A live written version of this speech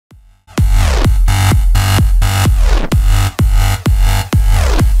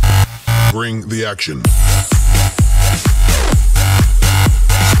Bring the action.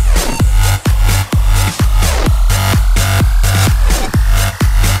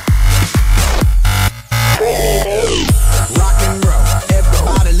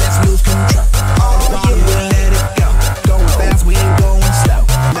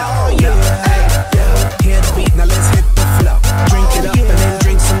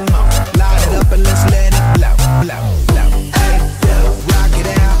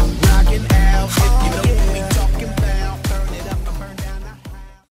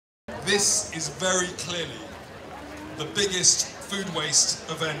 This is very clearly the biggest food waste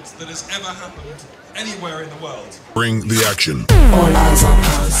event that has ever happened anywhere in the world. Bring the action.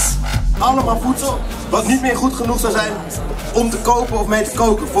 Allemaal voedsel wat niet meer goed genoeg zou zijn om te kopen of mee te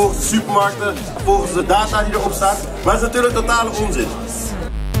koken volgens de supermarkten, volgens de data die erop staat. Maar het is natuurlijk totale onzin.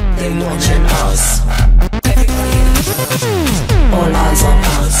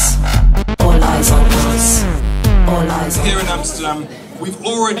 Here in Amsterdam, we've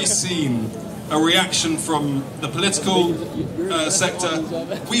already seen a reaction from the political sector.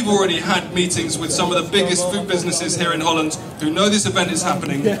 We've already had meetings with some of the biggest food businesses here in Holland who know this event is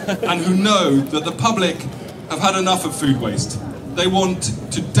happening and who know that the public have had enough of food waste. They want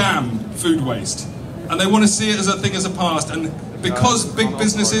to damn food waste and they want to see it as a thing as a past, and because big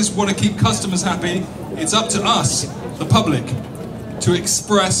businesses want to keep customers happy, it's up to us, the public, to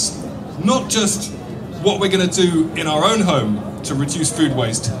express not just what we're going to do in our own home to reduce food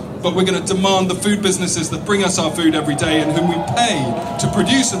waste, but we're going to demand the food businesses that bring us our food every day and whom we pay to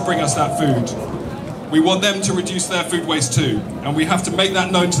produce and bring us that food. We want them to reduce their food waste too, and we have to make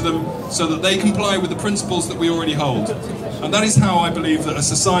that known to them so that they comply with the principles that we already hold. And that is how I believe that a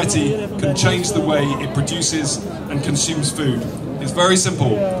society can change the way it produces and consumes food. It's very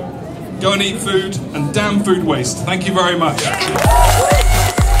simple. Go and eat food and damn food waste. Thank you very much.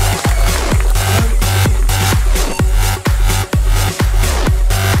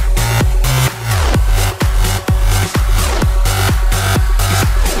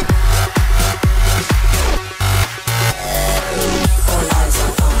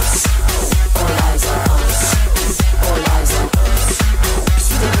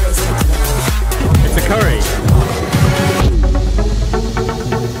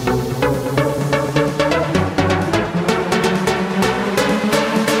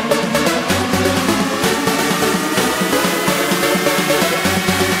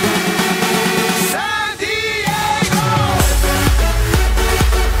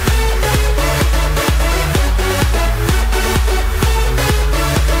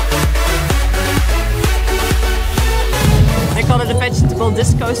 Vegetable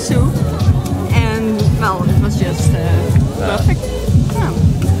disco soup, and well, it was just perfect. Yeah.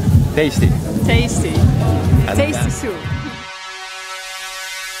 Tasty. Tasty. Tasty soup.